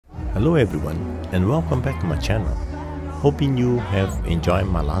Hello everyone and welcome back to my channel. Hoping you have enjoyed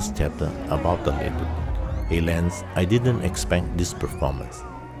my last chapter about the Leopard, a lens I didn't expect this performance,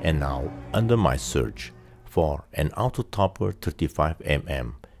 and now under my search for an auto-topper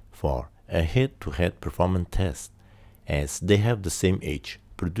 35mm for a head-to-head performance test, as they have the same age,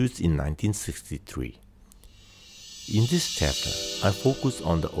 produced in 1963. In this chapter, I focus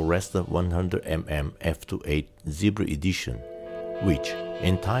on the Orestogor 100mm f2.8 Zebra edition, which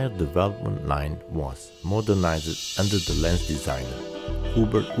entire development line was modernized under the lens designer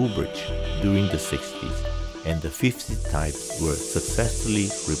Hubert Ulbricht during the 60s, and the 50 types were successfully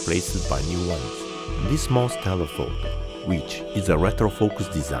replaced by new ones. This small telephoto, which is a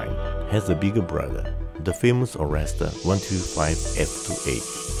retrofocus design, has a bigger brother, the famous Orestogor 125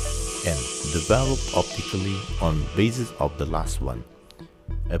 f2.8, and developed optically on basis of the last one,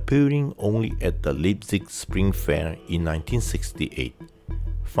 appearing only at the Leipzig Spring Fair in 1968,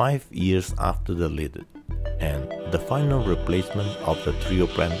 5 years after the Leopard, and the final replacement of the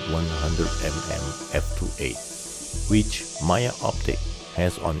Trioplan 100mm f2.8, which Meyer Optics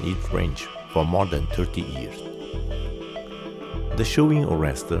has on its range for more than 30 years. The showing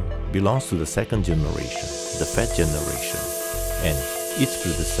Orestogor belongs to the second generation, the fat generation, and its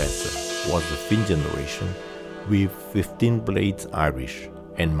predecessor was the thin generation with 15 blades Irish,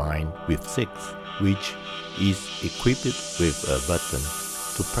 and mine with 6, which is equipped with a button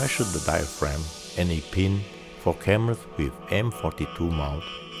to pressure the diaphragm and a pin for cameras with M42 mount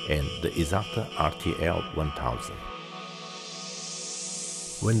and the Exacta RTL 1000.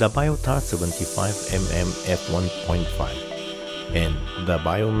 When the Biotar 75mm f1.5 and the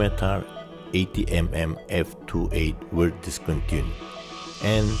Biometar 80mm f2.8 were discontinued,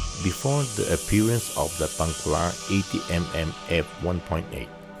 and before the appearance of the Prakticar 80mm f1.8,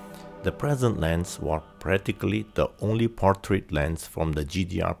 the present lens was practically the only portrait lens from the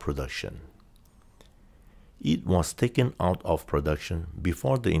GDR production. It was taken out of production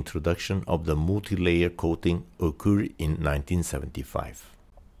before the introduction of the multi-layer coating occurred in 1975.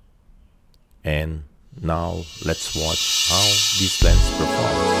 And now let's watch how this lens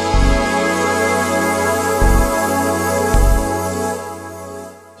performs.